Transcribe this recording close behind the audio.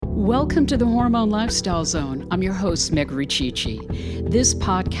Welcome to the Hormone Lifestyle Zone. I'm your host, Meg Riccici. This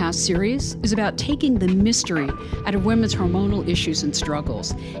podcast series is about taking the mystery out of women's hormonal issues and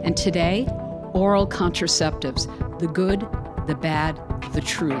struggles. And today, oral contraceptives, the good, the bad, the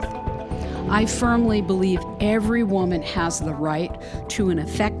truth. I firmly believe every woman has the right to an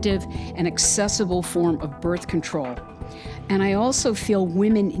effective and accessible form of birth control. And I also feel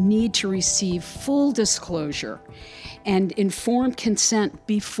women need to receive full disclosure and informed consent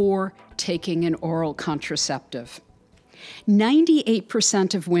before taking an oral contraceptive.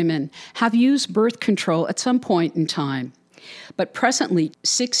 98% of women have used birth control at some point in time, but presently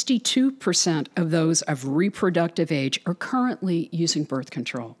 62% of those of reproductive age are currently using birth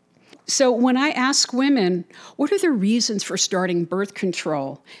control. So when I ask women, what are the reasons for starting birth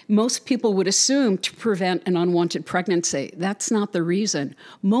control? Most people would assume to prevent an unwanted pregnancy. That's not the reason.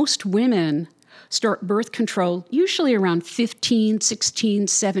 Most women start birth control usually around 15, 16,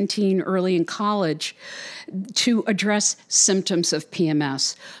 17, early in college to address symptoms of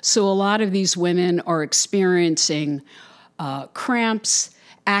PMS. So a lot of these women are experiencing cramps,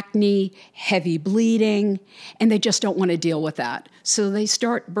 acne, heavy bleeding, and they just don't want to deal with that. So they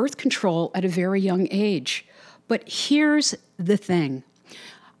start birth control at a very young age. But here's the thing.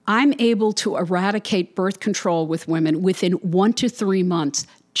 I'm able to eradicate birth control with women within 1 to 3 months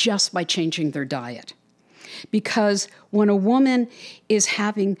just by changing their diet. Because when a woman is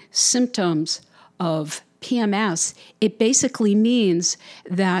having symptoms of PMS, it basically means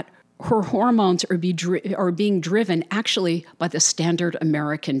that her hormones are being driven actually by the standard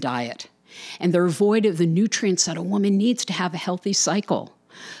American diet. And they're void of the nutrients that a woman needs to have a healthy cycle.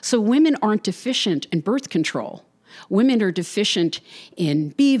 So women aren't deficient in birth control. Women are deficient in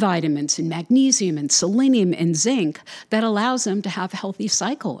B vitamins and magnesium and selenium and zinc that allows them to have a healthy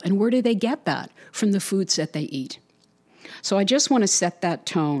cycle. And where do they get that? From the foods that they eat. So I just want to set that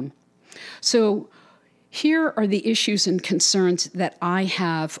tone. So here are the issues and concerns that I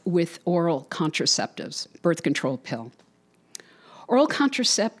have with oral contraceptives, birth control pill. Oral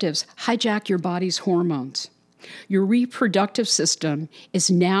contraceptives hijack your body's hormones. Your reproductive system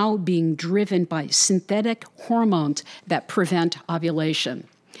is now being driven by synthetic hormones that prevent ovulation.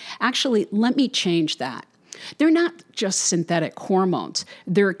 Actually, let me change that. They're not just synthetic hormones.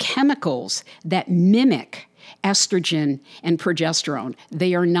 They're chemicals that mimic estrogen and progesterone.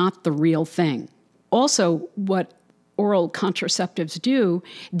 They are not the real thing. Also, what oral contraceptives do,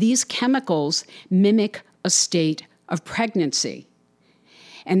 these chemicals mimic a state of pregnancy.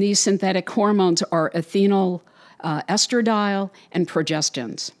 And these synthetic hormones are ethinyl, estradiol, and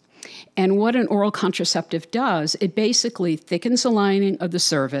progestins. And what an oral contraceptive does, it basically thickens the lining of the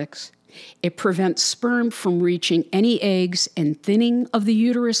cervix, it prevents sperm from reaching any eggs and thinning of the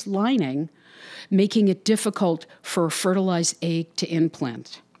uterus lining, making it difficult for a fertilized egg to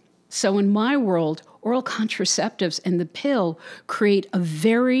implant. So in my world, oral contraceptives and the pill create a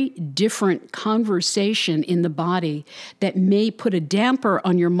very different conversation in the body that may put a damper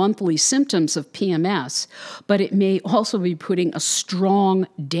on your monthly symptoms of PMS, but it may also be putting a strong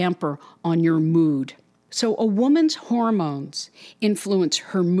damper on your mood. So a woman's hormones influence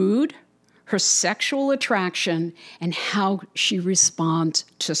her mood, her sexual attraction, and how she responds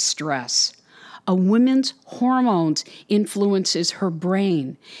to stress. A woman's hormones influences her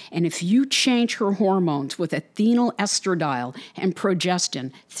brain, and if you change her hormones with ethinyl estradiol and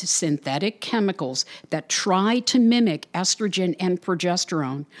progestin, synthetic chemicals that try to mimic estrogen and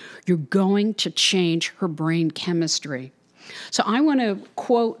progesterone, you're going to change her brain chemistry. So I want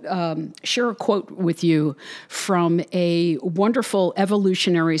to share a quote with you from a wonderful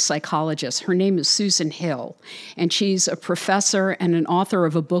evolutionary psychologist. Her name is Susan Hill, and she's a professor and an author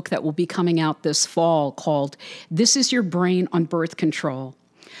of a book that will be coming out this fall called This Is Your Brain on Birth Control: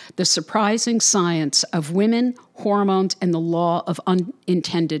 The Surprising Science of Women, Hormones, and the Law of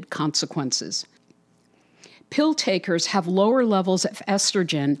Unintended Consequences. Pill takers have lower levels of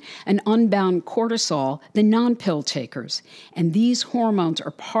estrogen and unbound cortisol than non-pill takers, and these hormones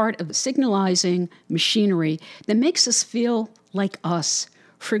are part of the signalizing machinery that makes us feel like us.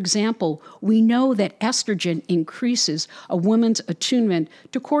 For example, we know that estrogen increases a woman's attunement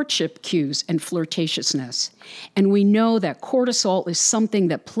to courtship cues and flirtatiousness, and we know that cortisol is something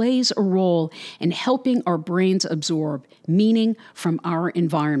that plays a role in helping our brains absorb meaning from our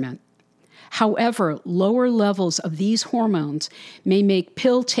environment. However, lower levels of these hormones may make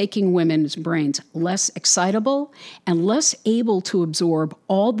pill-taking women's brains less excitable and less able to absorb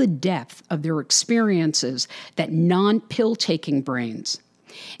all the depth of their experiences that non-pill-taking brains.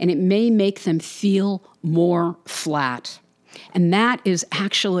 And it may make them feel more flat. And that is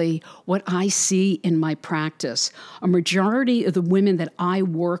actually what I see in my practice. A majority of the women that I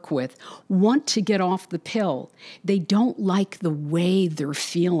work with want to get off the pill. They don't like the way they're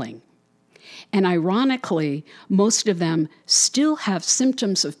feeling. And ironically, most of them still have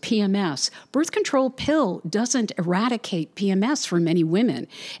symptoms of PMS. Birth control pill doesn't eradicate PMS for many women.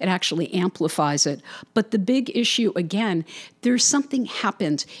 It actually amplifies it. But the big issue, again, there's something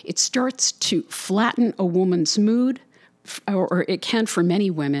happens. It starts to flatten a woman's mood, or it can for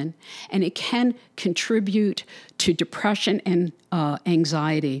many women, and it can contribute to depression and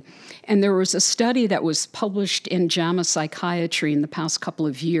anxiety. And there was a study that was published in JAMA Psychiatry in the past couple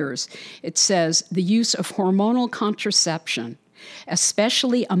of years. It says the use of hormonal contraception,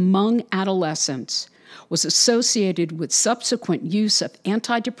 especially among adolescents, was associated with subsequent use of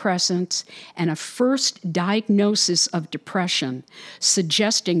antidepressants and a first diagnosis of depression,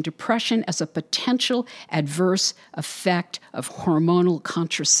 suggesting depression as a potential adverse effect of hormonal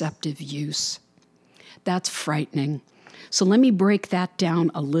contraceptive use. That's frightening. So let me break that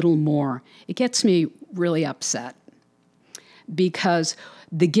down a little more. It gets me really upset because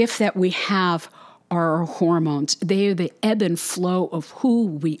the gift that we have are our hormones. They are the ebb and flow of who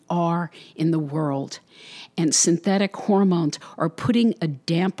we are in the world. And synthetic hormones are putting a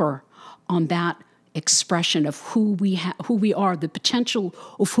damper on that expression of who we are. The potential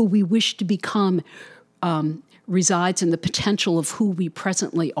of who we wish to become resides in the potential of who we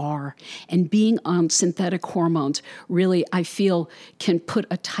presently are. And being on synthetic hormones really, I feel, can put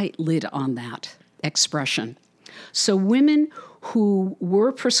a tight lid on that expression. So women who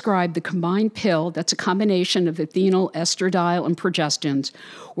were prescribed the combined pill, that's a combination of ethinyl, estradiol, and progestins,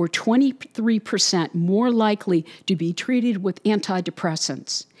 were 23% more likely to be treated with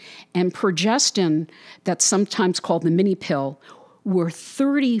antidepressants. And progestin, that's sometimes called the mini pill, were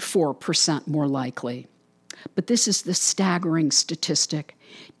 34% more likely. But this is the staggering statistic.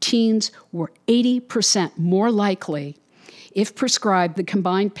 Teens were 80% more likely if prescribed the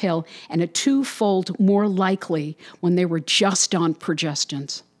combined pill, and a twofold more likely when they were just on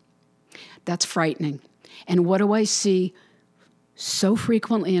progestins. That's frightening. And what do I see so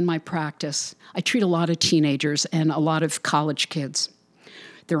frequently in my practice? I treat a lot of teenagers and a lot of college kids.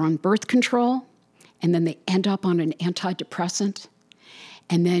 They're on birth control, and then they end up on an antidepressant,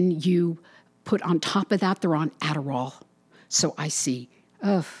 and then you put on top of that, they're on Adderall. So I see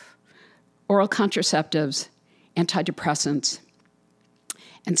oral contraceptives, antidepressants,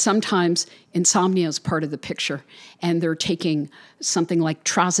 and sometimes insomnia is part of the picture, and they're taking something like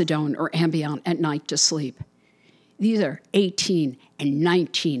trazodone or Ambien at night to sleep. These are 18 and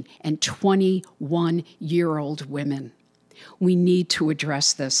 19 and 21-year-old women. We need to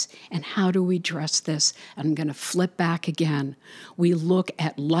address this. And how do we address this? I'm going to flip back again. We look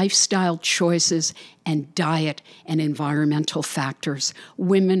at lifestyle choices and diet and environmental factors.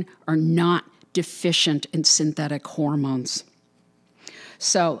 Women are not deficient in synthetic hormones.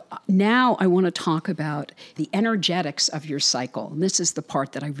 So now I want to talk about the energetics of your cycle. And this is the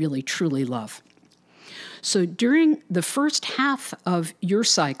part that I really, truly love. So during the first half of your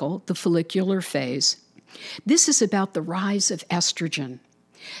cycle, the follicular phase, this is about the rise of estrogen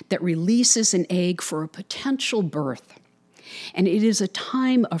that releases an egg for a potential birth. And it is a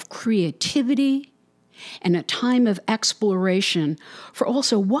time of creativity and a time of exploration for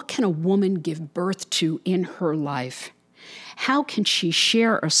also what can a woman give birth to in her life? How can she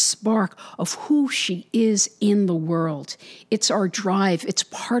share a spark of who she is in the world? It's our drive. It's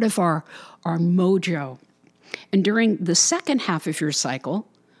part of our mojo. And during the second half of your cycle,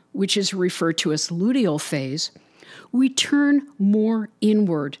 which is referred to as luteal phase, we turn more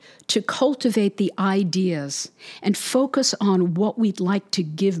inward to cultivate the ideas and focus on what we'd like to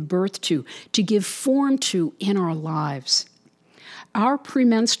give birth to give form to in our lives. Our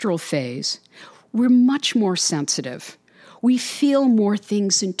premenstrual phase, we're much more sensitive. We feel more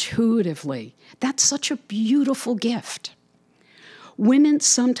things intuitively. That's such a beautiful gift. Women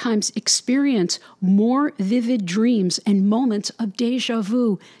sometimes experience more vivid dreams and moments of déjà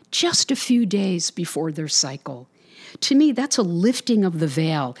vu just a few days before their cycle. To me, that's a lifting of the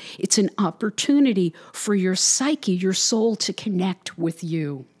veil. It's an opportunity for your psyche, your soul, to connect with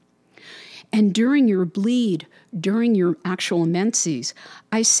you. And during your bleed, during your actual menses,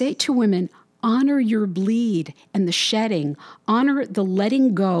 I say to women, honor your bleed and the shedding. Honor the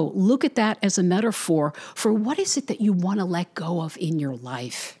letting go. Look at that as a metaphor for what is it that you want to let go of in your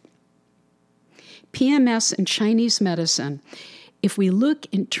life. PMS in Chinese medicine, if we look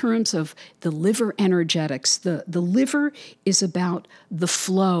in terms of the liver energetics, the liver is about the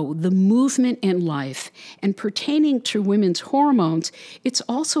flow, the movement in life. And pertaining to women's hormones, it's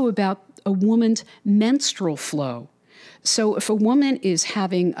also about a woman's menstrual flow. So if a woman is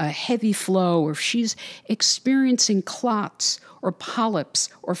having a heavy flow, or if she's experiencing clots or polyps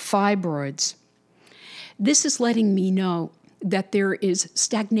or fibroids, this is letting me know that there is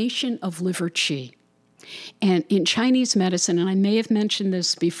stagnation of liver qi. And in Chinese medicine, and I may have mentioned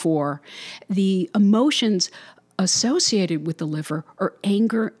this before, the emotions associated with the liver are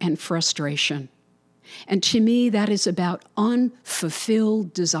anger and frustration. And to me, that is about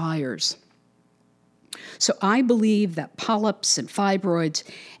unfulfilled desires. So I believe that polyps and fibroids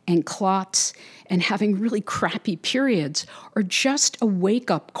and clots and having really crappy periods are just a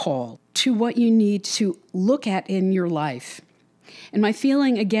wake-up call to what you need to look at in your life. And my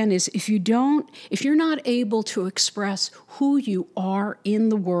feeling, again, is if you're not able to express who you are in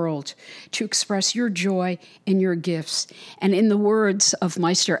the world, to express your joy and your gifts, and in the words of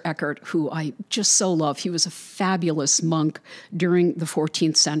Meister Eckhart, who I just so love, he was a fabulous monk during the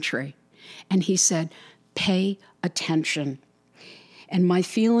 14th century, and he said, pay attention. And my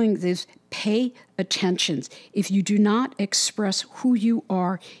feeling is pay attention. If you do not express who you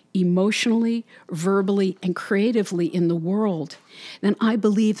are emotionally, verbally, and creatively in the world, then I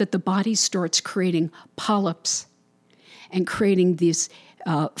believe that the body starts creating polyps and creating these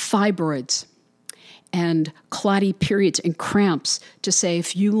fibroids and clotty periods and cramps to say,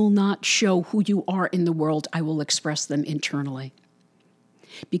 if you will not show who you are in the world, I will express them internally.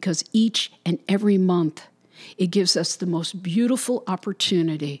 Because each and every month, it gives us the most beautiful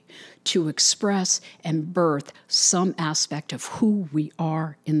opportunity to express and birth some aspect of who we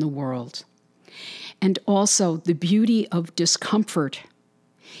are in the world. And also the beauty of discomfort.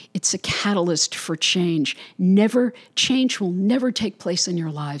 It's a catalyst for change. Change will never take place in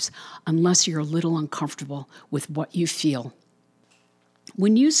your lives unless you're a little uncomfortable with what you feel.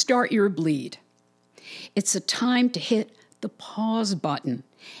 When you start your bleed, it's a time to hit the pause button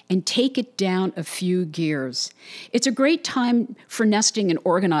and take it down a few gears. It's a great time for nesting and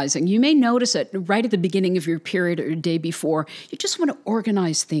organizing. You may notice it right at the beginning of your period or day before. You just want to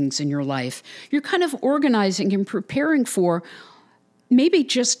organize things in your life. You're kind of organizing and preparing for maybe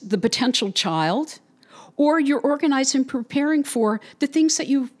just the potential child, or you're organizing and preparing for the things that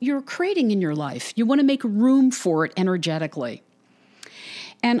you're creating in your life. You want to make room for it energetically.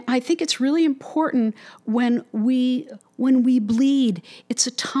 And I think it's really important when we bleed, it's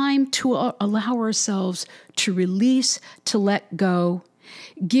a time to allow ourselves to release, to let go.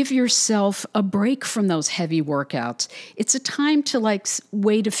 Give yourself a break from those heavy workouts. It's a time to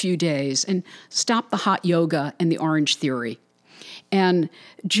wait a few days and stop the hot yoga and the Orange Theory and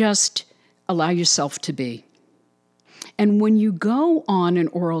just allow yourself to be. And when you go on an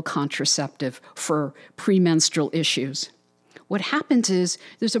oral contraceptive for premenstrual issues, what happens is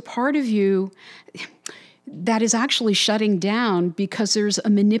there's a part of you that is actually shutting down because there's a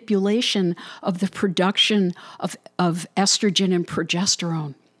manipulation of the production of estrogen and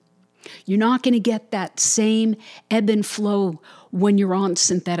progesterone. You're not going to get that same ebb and flow when you're on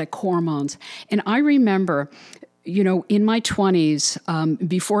synthetic hormones. And I remember, in my 20s,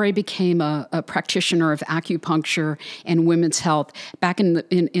 before I became a practitioner of acupuncture and women's health, back in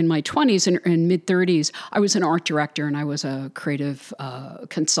my 20s and mid-30s, I was an art director and I was a creative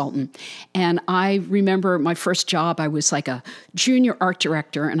consultant. And I remember my first job, I was like a junior art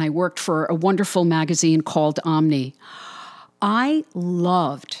director, and I worked for a wonderful magazine called Omni. I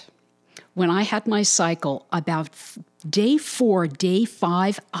loved when I had my cycle about day 4, day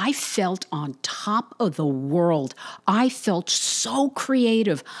 5, I felt on top of the world. I felt so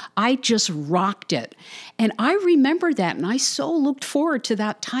creative. I just rocked it. And I remember that, and I so looked forward to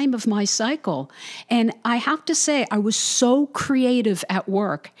that time of my cycle. And I have to say, I was so creative at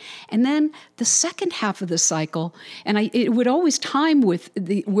work. And then the second half of the cycle, and it would always time with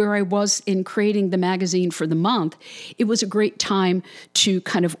where I was in creating the magazine for the month, it was a great time to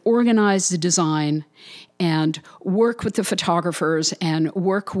kind of organize the design and work with the photographers and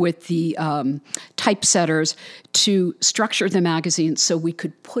work with the typesetters to structure the magazine so we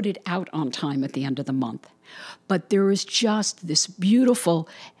could put it out on time at the end of the month. But there was just this beautiful,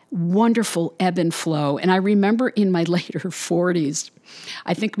 wonderful ebb and flow. And I remember in my later 40s,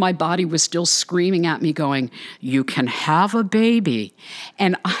 I think my body was still screaming at me going, you can have a baby.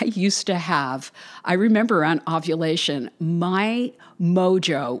 And I remember around ovulation, my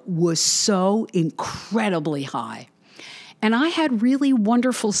mojo was so incredibly high. And I had really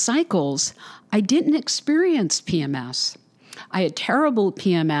wonderful cycles. I didn't experience PMS. I had terrible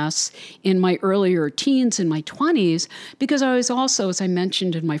PMS in my earlier teens, in my 20s, because I was also, as I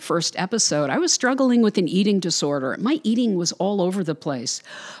mentioned in my first episode, I was struggling with an eating disorder. My eating was all over the place.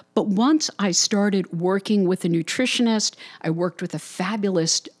 But once I started working with a nutritionist, I worked with a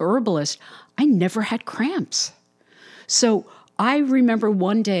fabulous herbalist, I never had cramps. So I remember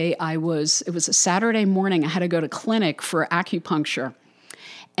one day it was a Saturday morning, I had to go to clinic for acupuncture.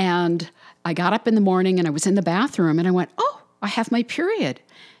 And I got up in the morning and I was in the bathroom and I went, oh, I have my period.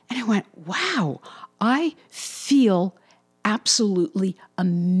 And I went, wow, I feel absolutely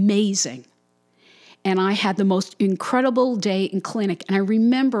amazing. And I had the most incredible day in clinic. And I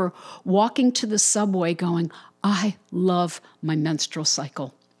remember walking to the subway going, I love my menstrual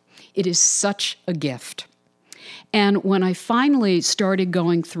cycle. It is such a gift. And when I finally started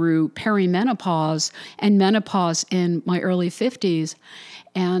going through perimenopause and menopause in my early 50s,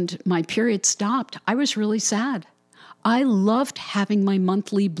 and my period stopped, I was really sad. I loved having my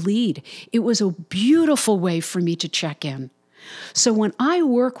monthly bleed. It was a beautiful way for me to check in. So when I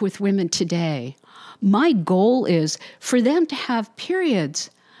work with women today, my goal is for them to have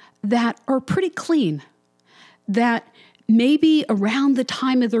periods that are pretty clean, that maybe around the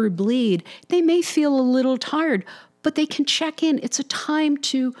time of their bleed, they may feel a little tired, but they can check in. It's a time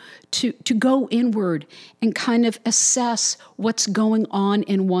to go inward and kind of assess what's going on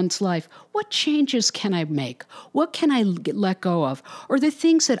in one's life. What changes can I make? What can I let go of? Or the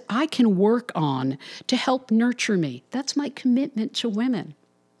things that I can work on to help nurture me. That's my commitment to women.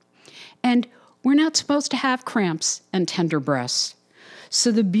 And we're not supposed to have cramps and tender breasts.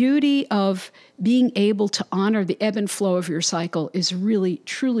 So the beauty of being able to honor the ebb and flow of your cycle is really,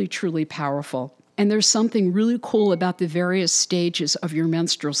 truly, truly powerful. And there's something really cool about the various stages of your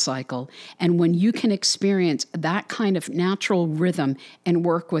menstrual cycle. And when you can experience that kind of natural rhythm and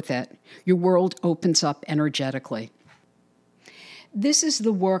work with it, your world opens up energetically. This is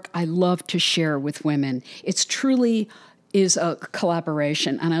the work I love to share with women. It's truly is a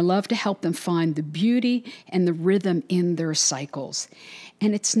collaboration, and I love to help them find the beauty and the rhythm in their cycles.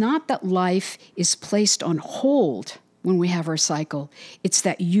 And it's not that life is placed on hold when we have our cycle. It's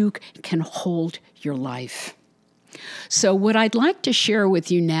that you can hold your life. So what I'd like to share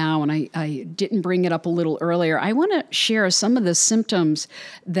with you now, and I didn't bring it up a little earlier, I want to share some of the symptoms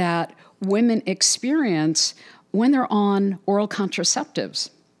that women experience when they're on oral contraceptives.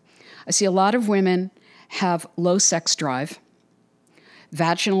 I see a lot of women have low sex drive,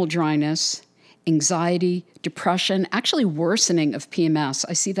 vaginal dryness, anxiety, depression, actually worsening of PMS.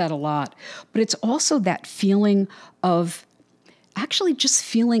 I see that a lot. But it's also that feeling of actually just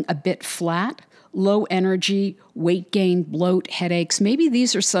feeling a bit flat, low energy, weight gain, bloat, headaches. Maybe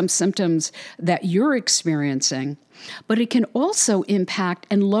these are some symptoms that you're experiencing, but it can also impact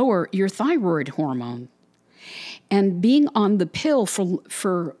and lower your thyroid hormone. And being on the pill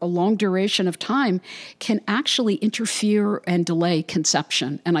for a long duration of time can actually interfere and delay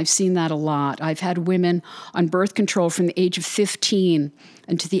conception. And I've seen that a lot. I've had women on birth control from the age of 15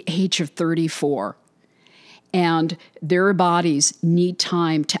 and to the age of 34. And their bodies need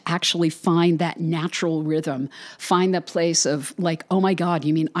time to actually find that natural rhythm, find that place of like, oh my God,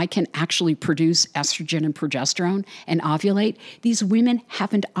 you mean I can actually produce estrogen and progesterone and ovulate? These women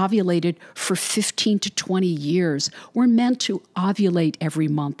haven't ovulated for 15 to 20 years. We're meant to ovulate every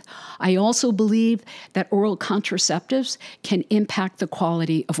month. I also believe that oral contraceptives can impact the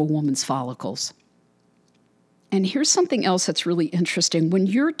quality of a woman's follicles. And here's something else that's really interesting. When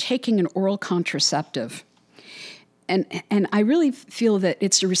you're taking an oral contraceptive, and I really feel that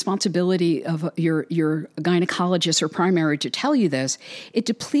it's the responsibility of your gynecologist or primary to tell you this, it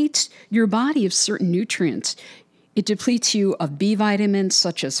depletes your body of certain nutrients. It depletes you of B vitamins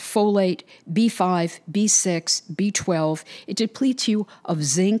such as folate, B5, B6, B12. It depletes you of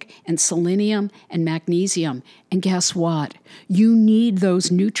zinc and selenium and magnesium. And guess what? You need those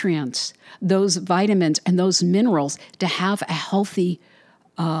nutrients, those vitamins, and those minerals to have a healthy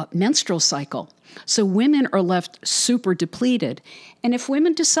menstrual cycle. So women are left super depleted. And if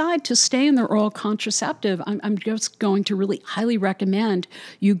women decide to stay in their oral contraceptive, I'm just going to really highly recommend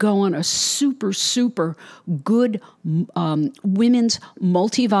you go on a super, super good women's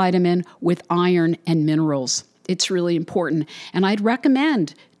multivitamin with iron and minerals. It's really important. And I'd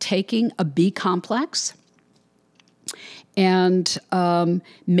recommend taking a B complex and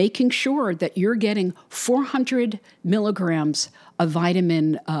making sure that you're getting 400 milligrams of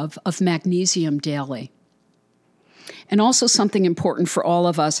vitamin of magnesium daily. And also something important for all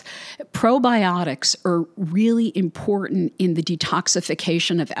of us, probiotics are really important in the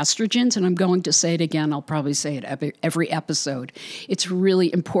detoxification of estrogens. And I'm going to say it again. I'll probably say it every episode. It's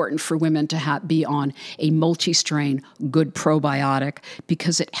really important for women to be on a multi-strain good probiotic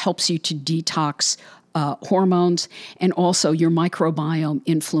because it helps you to detox hormones, and also your microbiome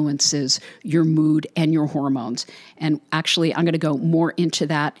influences your mood and your hormones. And actually, I'm going to go more into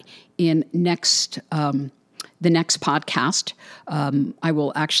that in next the next podcast, I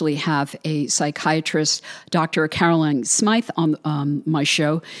will actually have a psychiatrist, Dr. Caroline Smythe, on my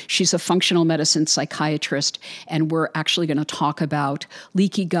show. She's a functional medicine psychiatrist, and we're actually going to talk about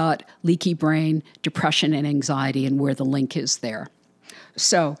leaky gut, leaky brain, depression, and anxiety, and where the link is there.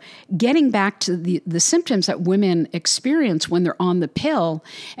 So getting back to the symptoms that women experience when they're on the pill,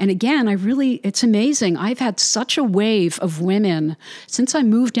 and again, it's amazing. I've had such a wave of women since I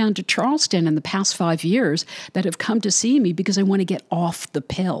moved down to Charleston in the past 5 years that have come to see me because I want to get off the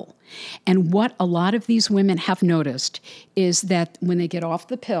pill. And what a lot of these women have noticed is that when they get off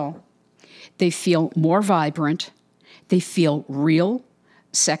the pill, they feel more vibrant, they feel real,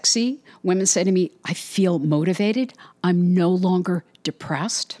 sexy. Women say to me, I feel motivated. I'm no longer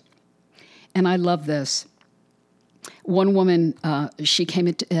depressed. And I love this. One woman, she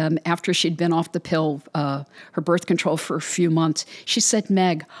came after she'd been off the pill, her birth control for a few months. She said,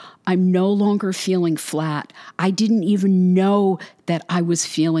 Meg, I'm no longer feeling flat. I didn't even know that I was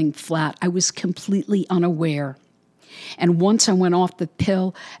feeling flat. I was completely unaware. And once I went off the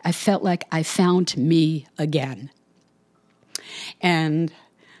pill, I felt like I found me again. And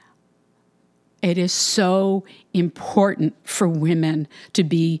it is so important for women to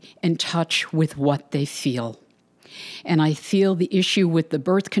be in touch with what they feel. And I feel the issue with the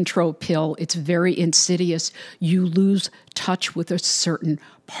birth control pill, it's very insidious. You lose touch with a certain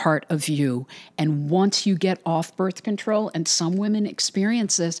part of you. And once you get off birth control, and some women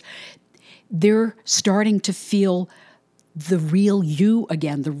experience this, they're starting to feel the real you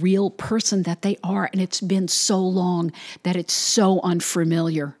again, the real person that they are. And it's been so long that it's so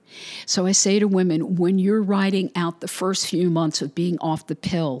unfamiliar. So I say to women, when you're riding out the first few months of being off the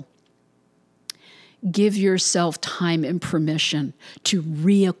pill, give yourself time and permission to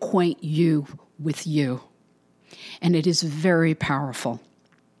reacquaint you with you. And it is very powerful.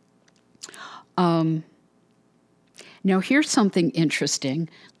 Now, here's something interesting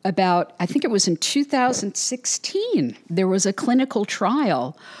about, I think it was in 2016, there was a clinical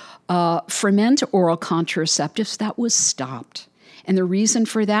trial for men's oral contraceptives that was stopped. And the reason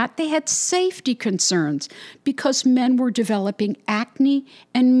for that, they had safety concerns because men were developing acne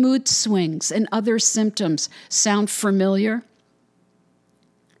and mood swings and other symptoms. Sound familiar?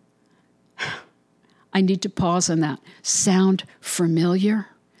 I need to pause on that. Sound familiar?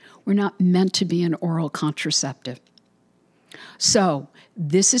 We're not meant to be an oral contraceptive. So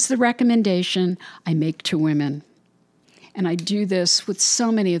this is the recommendation I make to women. And I do this with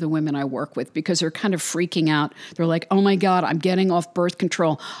so many of the women I work with because they're kind of freaking out. They're like, oh my God, I'm getting off birth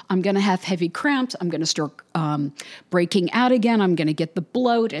control. I'm going to have heavy cramps. I'm going to start breaking out again. I'm going to get the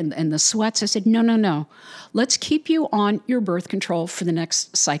bloat and the sweats. I said, no. Let's keep you on your birth control for the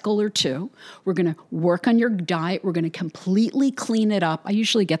next cycle or two. We're going to work on your diet. We're going to completely clean it up. I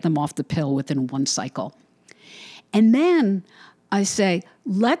usually get them off the pill within one cycle. And then I say,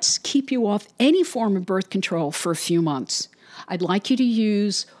 let's keep you off any form of birth control for a few months. I'd like you to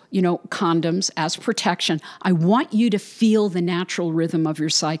use, condoms as protection. I want you to feel the natural rhythm of your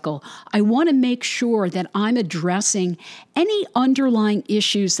cycle. I want to make sure that I'm addressing any underlying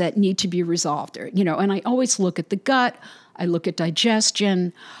issues that need to be resolved. And I always look at the gut. I look at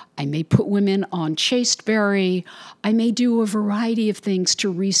digestion. I may put women on chasteberry. I may do a variety of things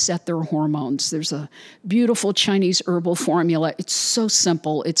to reset their hormones. There's a beautiful Chinese herbal formula. It's so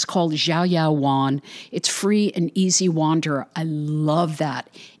simple. It's called Xiao Yao Wan. It's free and easy wander. I love that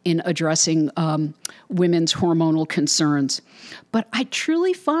in addressing women's hormonal concerns. But I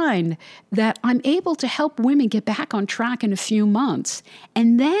truly find that I'm able to help women get back on track in a few months.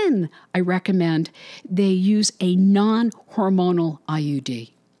 And then I recommend they use a non-hormonal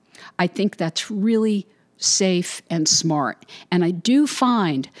IUD. I think that's really safe and smart. And I do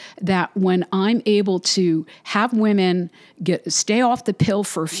find that when I'm able to have women stay off the pill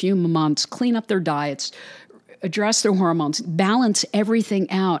for a few months, clean up their diets, address their hormones, balance everything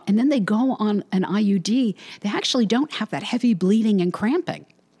out, and then they go on an IUD, they actually don't have that heavy bleeding and cramping.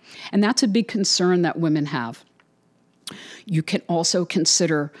 And that's a big concern that women have. You can also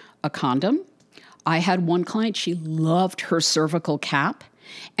consider a condom. I had one client, she loved her cervical cap.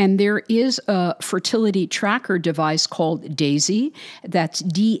 And there is a fertility tracker device called Daisy, that's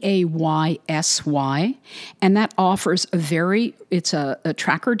DAYSY, and that offers it's a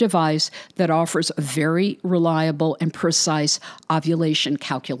tracker device that offers a very reliable and precise ovulation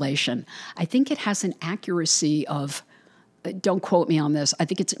calculation. I think it has an accuracy of, don't quote me on this, I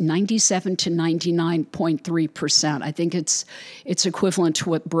think it's 97 to 99.3%. I think it's equivalent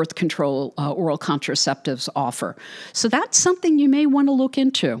to what birth control oral contraceptives offer. So that's something you may want to look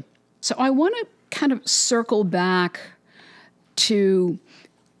into. So I want to kind of circle back to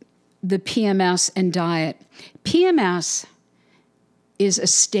the PMS and diet. PMS is a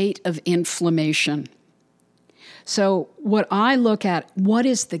state of inflammation. So what I look at, what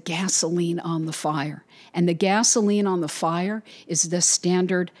is the gasoline on the fire? And the gasoline on the fire is the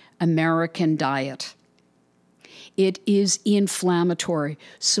standard American diet. It is inflammatory.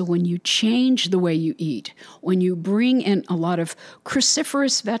 So when you change the way you eat, when you bring in a lot of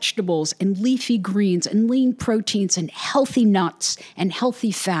cruciferous vegetables and leafy greens and lean proteins and healthy nuts and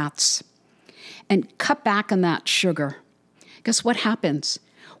healthy fats, and cut back on that sugar, guess what happens?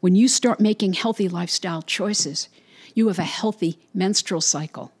 When you start making healthy lifestyle choices, you have a healthy menstrual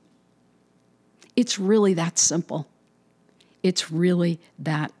cycle. It's really that simple. It's really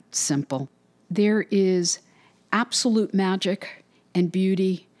that simple. There is absolute magic and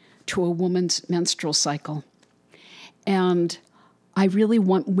beauty to a woman's menstrual cycle. And I really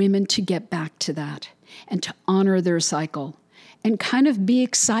want women to get back to that and to honor their cycle and kind of be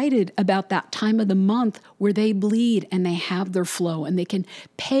excited about that time of the month where they bleed and they have their flow and they can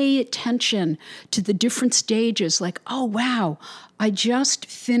pay attention to the different stages like, oh, wow, I just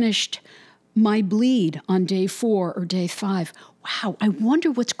finished my bleed on day 4 or day 5. Wow, I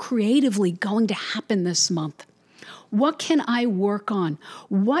wonder what's creatively going to happen this month. What can I work on?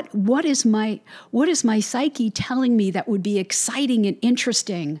 What is my psyche telling me that would be exciting and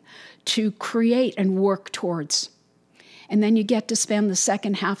interesting to create and work towards? And then you get to spend the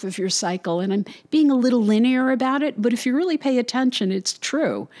second half of your cycle, and I'm being a little linear about it, but if you really pay attention, it's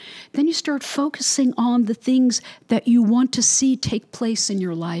true. Then you start focusing on the things that you want to see take place in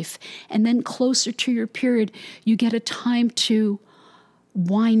your life. And then closer to your period, you get a time to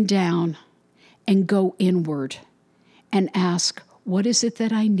wind down and go inward and ask, what is it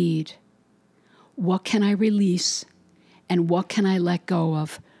that I need? What can I release? And what can I let go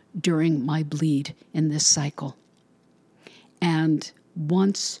of during my bleed in this cycle? And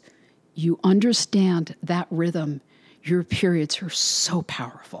once you understand that rhythm, your periods are so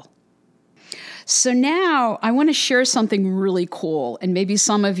powerful. So now I want to share something really cool, and maybe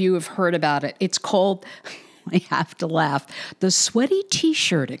some of you have heard about it. It's called, I have to laugh, the sweaty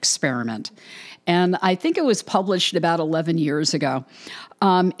t-shirt experiment. And I think it was published about 11 years ago.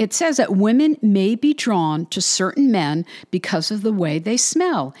 It says that women may be drawn to certain men because of the way they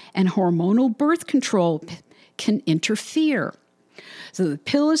smell, and hormonal birth control can interfere. So the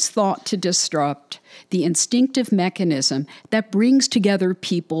pill is thought to disrupt the instinctive mechanism that brings together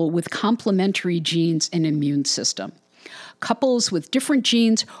people with complementary genes and immune system. Couples with different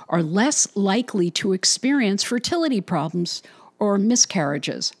genes are less likely to experience fertility problems or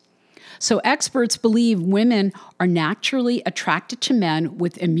miscarriages. So experts believe women are naturally attracted to men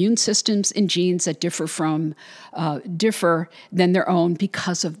with immune systems and genes that differ than their own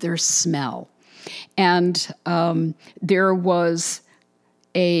because of their smell. And there was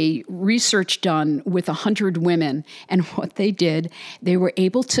a research done with 100 women, and what they did, they were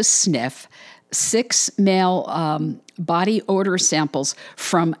able to sniff 6 male body odor samples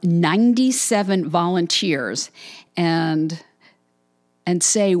from 97 volunteers and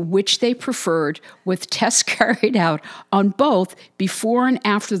say which they preferred, with tests carried out on both before and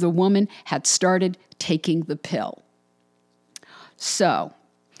after the woman had started taking the pill. So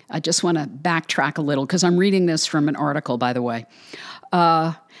I just want to backtrack a little because I'm reading this from an article, by the way.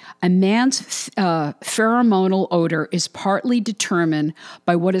 A man's pheromonal odor is partly determined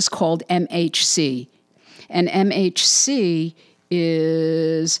by what is called MHC. And MHC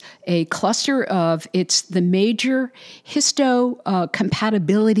is a cluster of, it's the major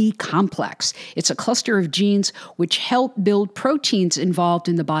histocompatibility complex. It's a cluster of genes which help build proteins involved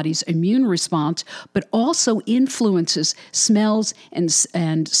in the body's immune response, but also influences smells and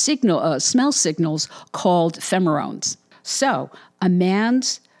smell signals called pheromones. So a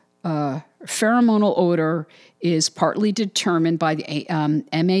man's pheromonal odor is partly determined by the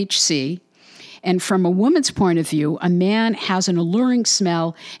MHC. And from a woman's point of view, a man has an alluring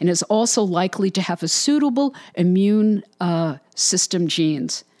smell and is also likely to have a suitable immune system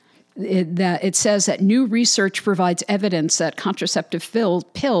genes. It says that new research provides evidence that contraceptive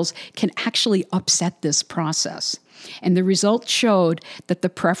pills can actually upset this process. And the results showed that the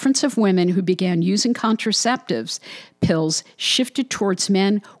preference of women who began using contraceptives pills shifted towards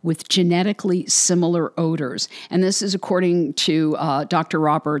men with genetically similar odors. And this is according to Dr.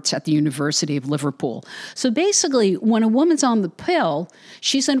 Roberts at the University of Liverpool. So basically, when a woman's on the pill,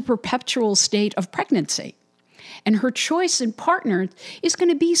 she's in a perpetual state of pregnancy. And her choice in partner is going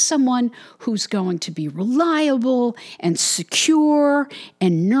to be someone who's going to be reliable and secure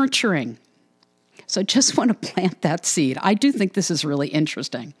and nurturing. So I just want to plant that seed. I do think this is really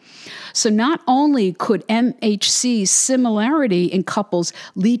interesting. So not only could MHC similarity in couples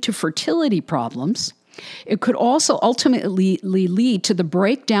lead to fertility problems, it could also ultimately lead to the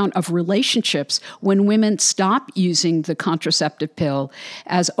breakdown of relationships when women stop using the contraceptive pill,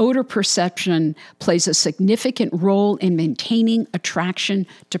 as odor perception plays a significant role in maintaining attraction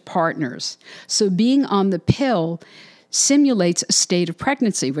to partners. So being on the pill simulates a state of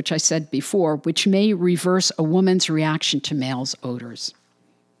pregnancy, which I said before, which may reverse a woman's reaction to males' odors.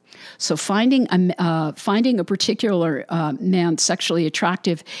 So finding a particular man sexually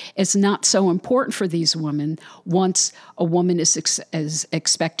attractive is not so important for these women once a woman is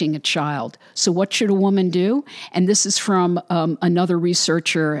expecting a child. So what should a woman do? And this is from another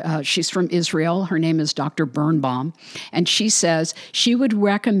researcher. She's from Israel. Her name is Dr. Birnbaum. And she says she would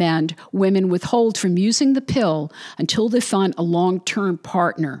recommend women withhold from using the pill until they find a long-term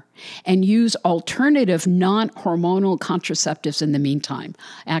partner, and use alternative non-hormonal contraceptives in the meantime.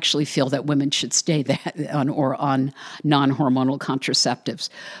 I actually feel that women should stay on non-hormonal contraceptives.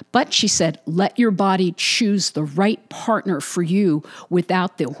 But she said, let your body choose the right partner for you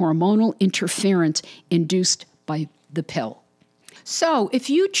without the hormonal interference induced by the pill. So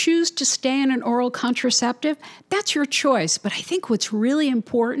if you choose to stay on an oral contraceptive, that's your choice. But I think what's really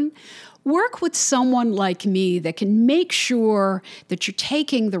important, work with someone like me that can make sure that you're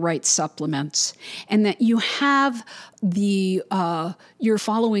taking the right supplements and that you have you're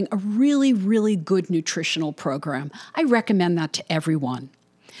following a really, really good nutritional program. I recommend that to everyone.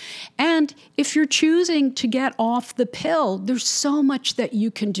 And if you're choosing to get off the pill, there's so much that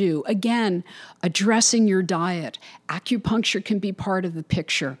you can do. Again, addressing your diet. Acupuncture can be part of the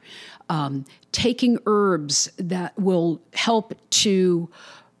picture. Taking herbs that will help to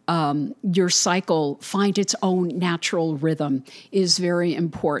your cycle find its own natural rhythm is very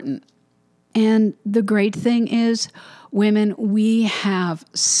important. And the great thing is, women, we have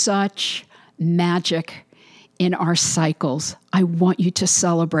such magic in our cycles. I want you to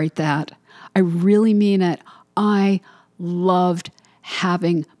celebrate that. I really mean it. I loved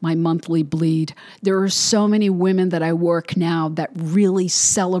having my monthly bleed. There are so many women that I work now that really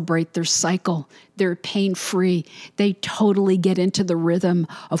celebrate their cycle. They're pain-free. They totally get into the rhythm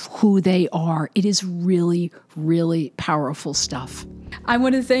of who they are. It is really, really powerful stuff. I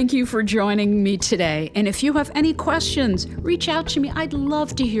want to thank you for joining me today. And if you have any questions, reach out to me. I'd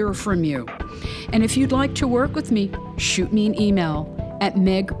love to hear from you. And if you'd like to work with me, shoot me an email at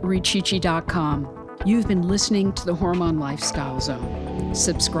megricici.com. You've been listening to the Hormone Lifestyle Zone.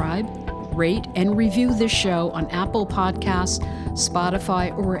 Subscribe, rate, and review this show on Apple Podcasts,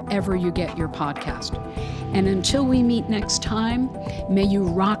 Spotify, or wherever you get your podcast. And until we meet next time, may you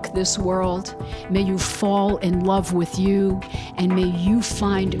rock this world, may you fall in love with you, and may you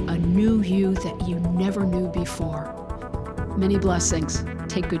find a new you that you never knew before. Many blessings.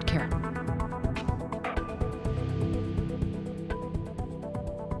 Take good care.